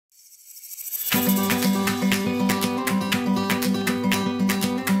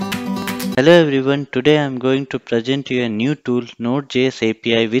Hello everyone, today I am going to present you a new tool NodeJS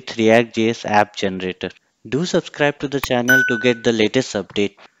API with ReactJS App Generator. Do subscribe to the channel to get the latest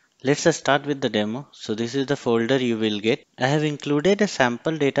update. Let's start with the demo. So this is the folder you will get. I have included a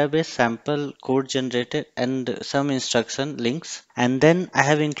sample database, sample code generator and some instruction links. And then I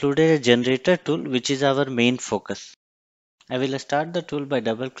have included a generator tool which is our main focus. I will start the tool by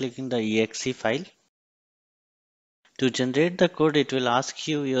double clicking the exe file. To generate the code, it will ask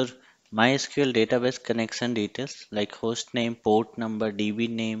you your MySQL database connection details like host name, port number, DB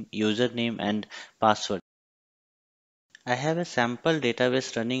name, username, and password. I have a sample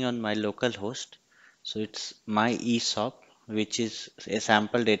database running on my local host. So it's my ESOP, which is a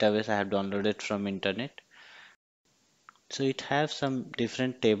sample database I have downloaded from internet. So it has some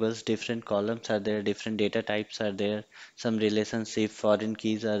different tables, different columns are there, different data types are there, some relationship, foreign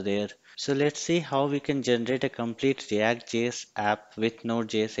keys are there. So let's see how we can generate a complete ReactJS app with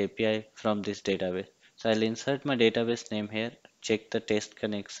Node.js API from this database. So I'll insert my database name here, check the test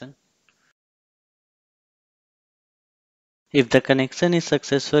connection. If the connection is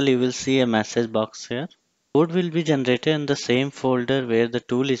successful, you will see a message box here. Code will be generated in the same folder where the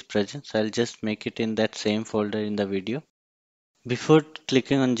tool is present. So I'll just make it in that same folder in the video. Before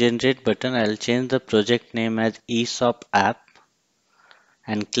clicking on generate button, I'll change the project name as ESOP app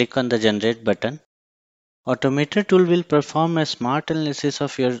and click on the generate button. Automator tool will perform a smart analysis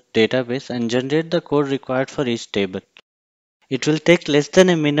of your database and generate the code required for each table. It will take less than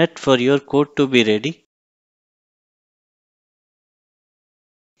a minute for your code to be ready.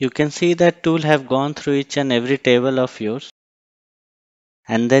 You can see that tool have gone through each and every table of yours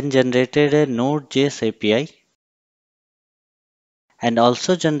and then generated a Node.js API and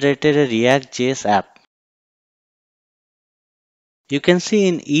also generated a ReactJS app. You can see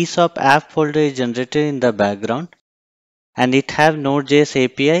in ESOP app folder is generated in the background and it have Node.js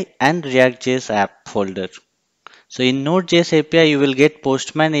API and ReactJS app folder. So in Node.js API you will get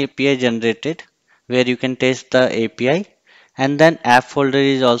Postman API generated where you can test the API and then app folder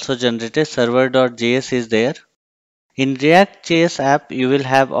is also generated, server.js is there. In ReactJS app you will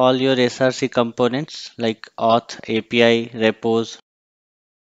have all your SRC components like auth, API, repos.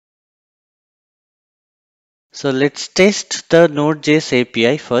 So let's test the Node.js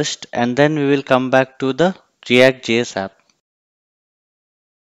API first and then we will come back to the ReactJS app.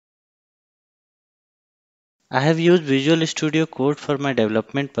 I have used Visual Studio Code for my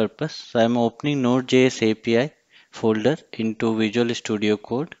development purpose. So I am opening Node.js API folder into Visual Studio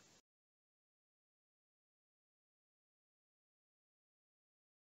Code.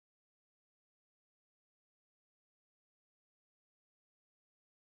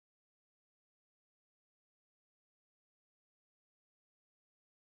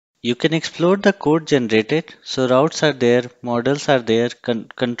 You can explore the code generated. So routes are there, models are there,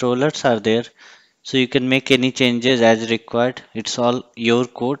 controllers are there. So you can make any changes as required. It's all your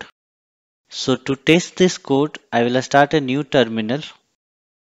code. So to test this code, I will start a new terminal.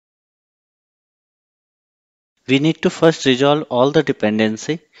 We need to first resolve all the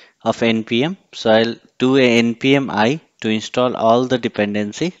dependency of npm. So I'll do a npm I to install all the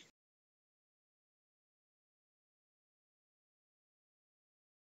dependency.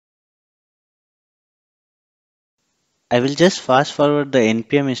 I will just fast forward the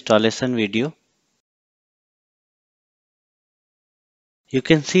npm installation video. You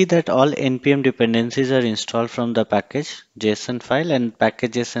can see that all npm dependencies are installed from the package JSON file and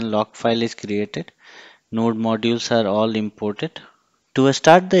package JSON log file is created. Node modules are all imported. To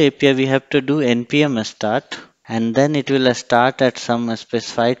start the API, we have to do npm start and then it will start at some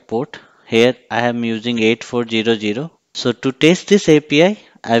specified port. Here I am using 8400. So to test this API,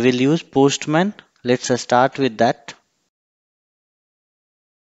 I will use Postman. Let's start with that.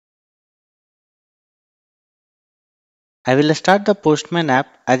 I will start the Postman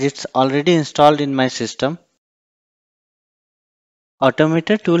app as it's already installed in my system.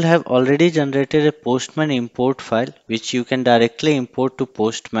 Automator tool have already generated a Postman import file which you can directly import to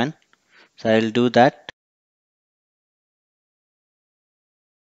Postman. So I will do that.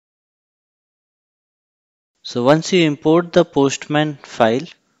 So once you import the Postman file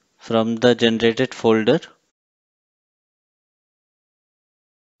from the generated folder,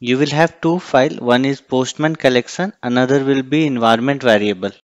 you will have two files. One is Postman collection, another will be environment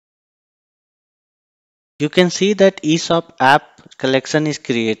variable. You can see that ESOP app collection is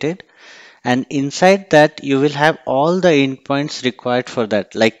created and inside that you will have all the endpoints required for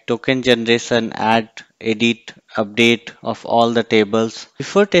that like token generation, add, edit, update of all the tables.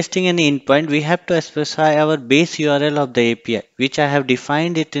 Before testing any endpoint, we have to specify our base URL of the API which I have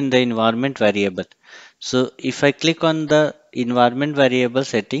defined it in the environment variable. So if I click on the environment variable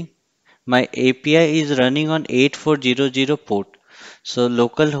setting, my API is running on 8400 port. So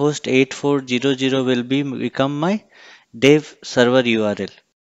localhost 8400 will become my dev server URL.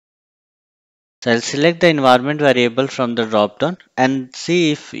 So I'll select the environment variable from the dropdown and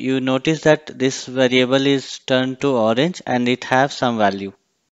see if you notice that this variable is turned to orange and it has some value.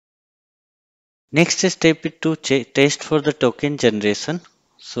 Next step is to test for the token generation.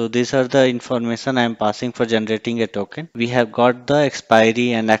 So these are the information I am passing for generating a token. We have got the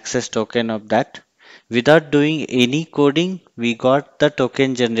expiry and access token of that. Without doing any coding, we got the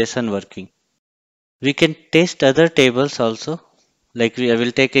token generation working. We can test other tables also. Like I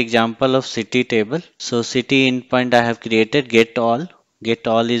will take example of city table. So city endpoint I have created get all. Get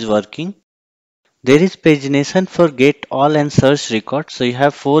all is working. There is pagination for get all and search record. So you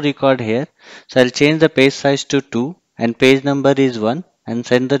have 4 record here. So I'll change the page size to 2 and page number is 1 and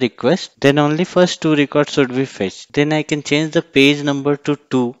send the request. Then only first 2 records should be fetched. Then I can change the page number to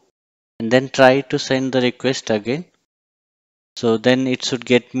 2 and then try to send the request again. So then it should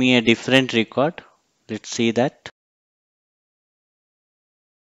get me a different record. Let's see that.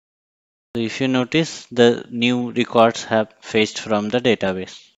 So if you notice, the new records have fetched from the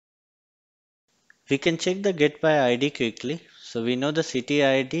database. We can check the get by ID quickly. So we know the city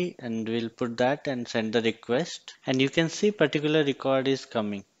ID and we'll put that and send the request. And you can see particular record is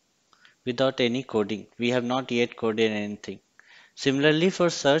coming without any coding. We have not yet coded anything. Similarly for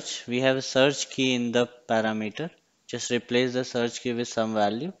search, we have a search key in the parameter. Just replace the search key with some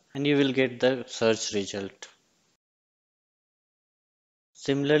value and you will get the search result.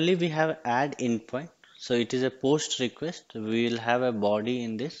 Similarly, we have add endpoint. So it is a post request. We will have a body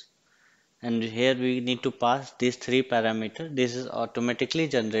in this. And here we need to pass these 3 parameters. This is automatically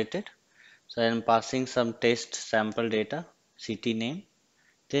generated. So I am passing some test sample data, city name.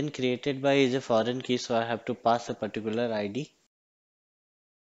 Then created by is a foreign key, so I have to pass a particular ID.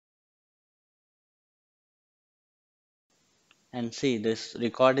 And see, this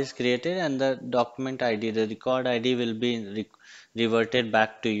record is created and the document ID, the record ID will be reverted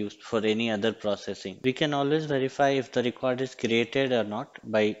back to you for any other processing. We can always verify if the record is created or not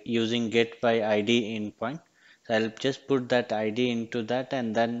by using get by ID endpoint. So I'll just put that ID into that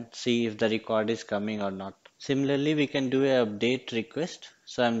and then see if the record is coming or not. Similarly, we can do a update request.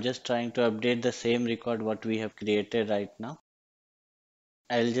 So I'm just trying to update the same record what we have created right now.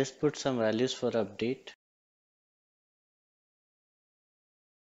 I'll just put some values for update.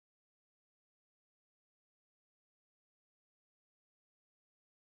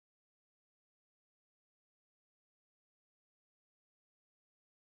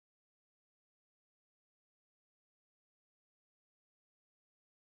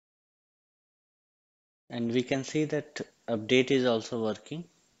 And we can see that update is also working.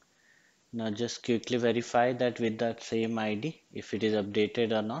 Now just quickly verify that with that same ID if it is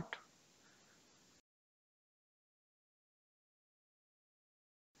updated or not.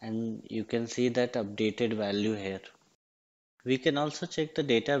 And you can see that updated value here. We can also check the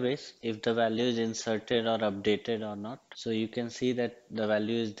database if the value is inserted or updated or not. So you can see that the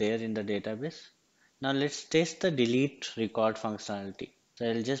value is there in the database. Now let's test the delete record functionality. So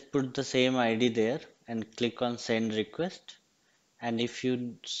I'll just put the same ID there and click on send request. And if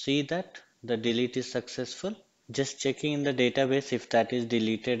you see that the delete is successful, just checking in the database if that is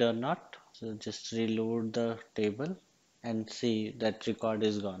deleted or not. So just reload the table and see that record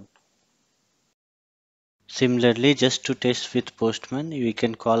is gone. Similarly, just to test with Postman, we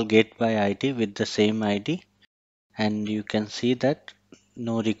can call get by ID with the same ID and you can see that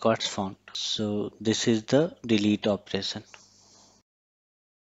no records found. So this is the delete operation.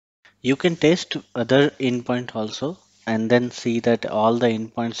 You can test other endpoint also and then see that all the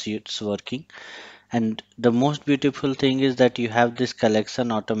endpoints it's working. And the most beautiful thing is that you have this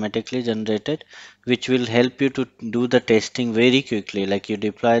collection automatically generated, which will help you to do the testing very quickly. Like you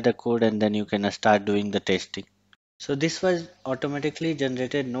deploy the code and then you can start doing the testing. So this was automatically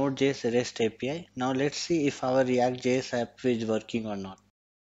generated Node.js REST API. Now let's see if our ReactJS app is working or not.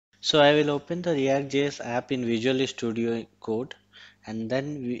 So I will open the ReactJS app in Visual Studio Code and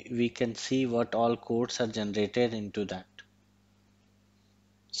then we can see what all codes are generated into that.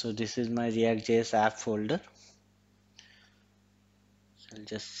 So this is my ReactJS app folder. I'll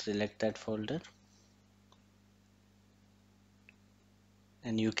just select that folder.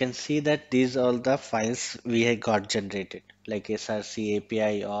 And you can see that these all the files we have got generated like src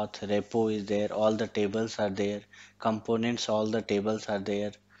API auth repo is there, all the tables are there, components, all the tables are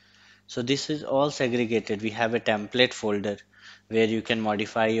there. So this is all segregated. We have a template folder where you can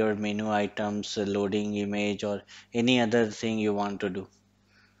modify your menu items, loading image or any other thing you want to do.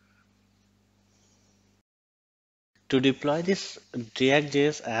 To deploy this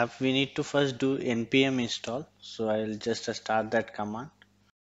React.js app, we need to first do npm install. So I'll just start that command.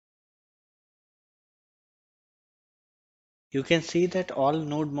 You can see that all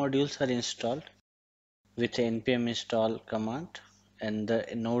node modules are installed with npm install command, and the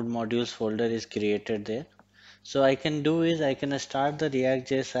node modules folder is created there. So I can do is I can start the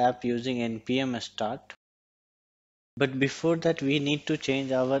React.js app using npm start. But before that, we need to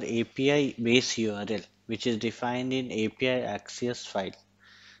change our API base URL, which is defined in API access file.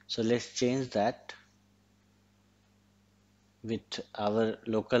 So let's change that with our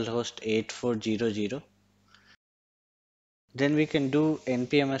localhost 8400. Then we can do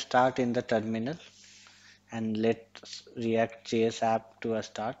npm start in the terminal and let React.js app to a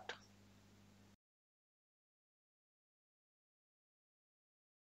start.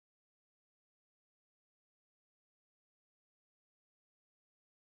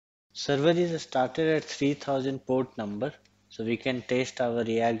 Server is started at 3000 port number, so we can test our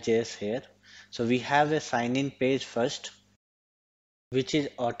React.js here. So we have a sign-in page first, which is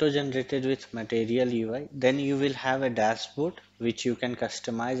auto-generated with Material UI. Then you will have a dashboard, which you can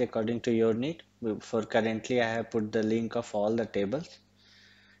customize according to your need. For currently, I have put the link of all the tables.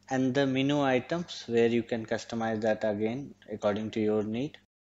 And the menu items, where you can customize that again according to your need.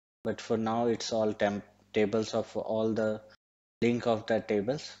 But for now, it's all tables of all the link of the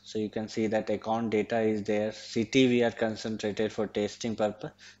tables. So you can see that account data is there. City we are concentrated for testing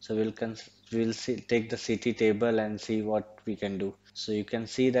purpose. So we'll take the city table and see what we can do. So you can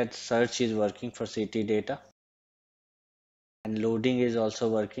see that search is working for city data, and loading is also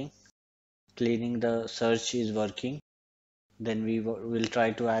working. Cleaning the search is working. Then we will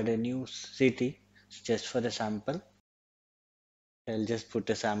try to add a new city just for a sample. I'll just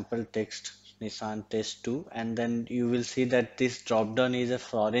put a sample text Nissan test 2, and then you will see that this drop down is a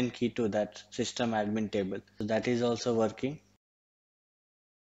foreign key to that system admin table. So that is also working.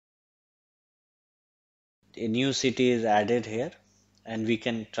 A new city is added here, and we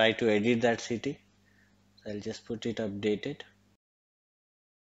can try to edit that city. So I'll just put it updated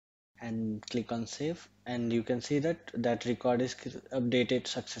and click on save, and you can see that that record is updated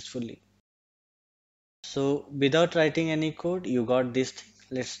successfully. So without writing any code, you got this thing.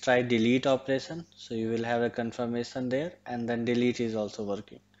 Let's try delete operation. So you will have a confirmation there, and then delete is also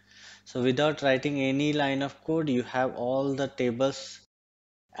working. So without writing any line of code, you have all the tables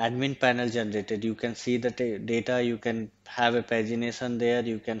admin panel generated. You can see the data, you can have a pagination there,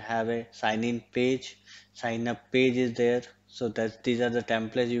 you can have a sign in page, sign up page is there. So that these are the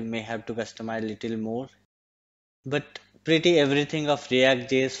templates. You may have to customize little more, but pretty everything of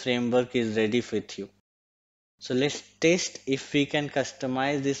React.js framework is ready with you. So let's test if we can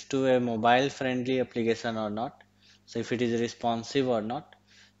customize this to a mobile friendly application or not. So if it is responsive or not.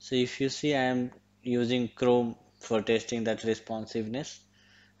 So if you see, I am using Chrome for testing that responsiveness,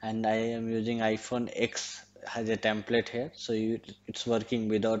 and I am using iPhone X as a template here. So it's working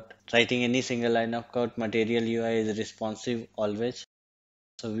without writing any single line of code. Material UI is responsive always.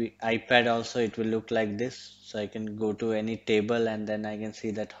 So iPad also, it will look like this. So I can go to any table and then I can see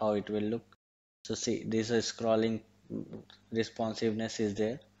that how it will look. So see, this is scrolling responsiveness is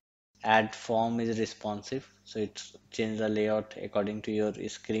there. Add form is responsive, so it's change the layout according to your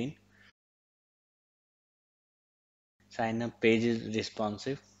screen. Sign up page is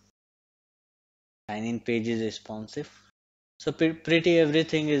responsive. Sign in page is responsive. So pretty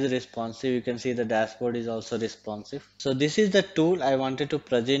everything is responsive. You can see the dashboard is also responsive. So this is the tool I wanted to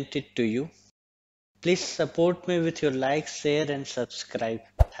present it to you. Please support me with your like, share and subscribe.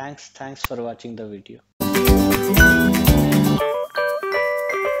 Thanks for watching the video.